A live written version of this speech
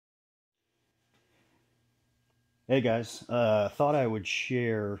Hey guys, thought I would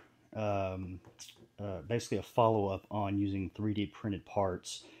share basically a follow-up on using 3D printed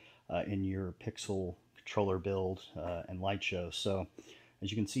parts in your Pixel controller build and light show. So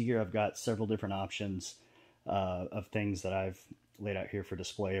as you can see here, I've got several different options of things that I've laid out here for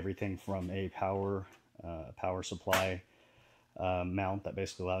display. Everything from a power supply mount that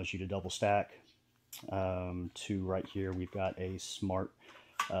basically allows you to double stack to right here we've got a smart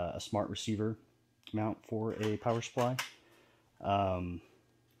receiver mount for a power supply. And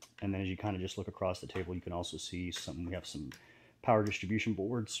then as you kind of just look across the table, you can also see we have some power distribution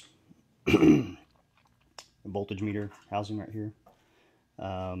boards, a voltage meter housing right here,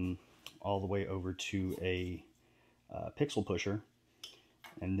 all the way over to a pixel pusher.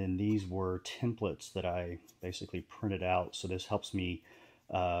 And then these were templates that I basically printed out. So this helps me,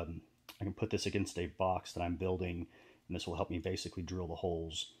 I can put this against a box that I'm building, and this will help me basically drill the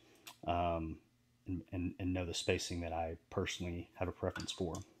holes and know the spacing that I personally have a preference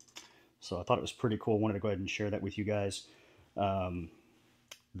for. So I thought it was pretty cool. I wanted to go ahead and share that with you guys,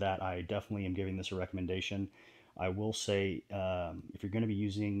 that I definitely am giving this a recommendation. I will say, if you're going to be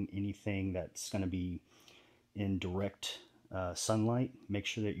using anything that's going to be in direct sunlight, make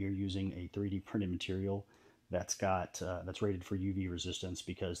sure that you're using a 3D printed material that's rated for UV resistance,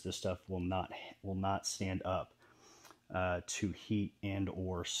 because this stuff will not stand up to heat and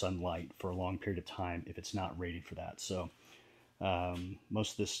or sunlight for a long period of time if it's not rated for that. So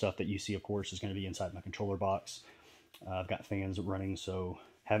most of this stuff that you see, of course, is going to be inside my controller box. I've got fans running, so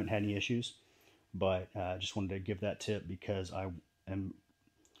haven't had any issues, but just wanted to give that tip because I am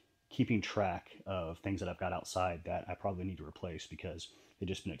keeping track of things that I've got outside that I probably need to replace because they've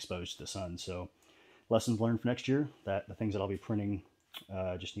just been exposed to the sun. So lessons learned for next year, that the things that I'll be printing,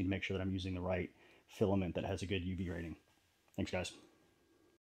 just need to make sure that I'm using the right filament that has a good UV rating. Thanks, guys.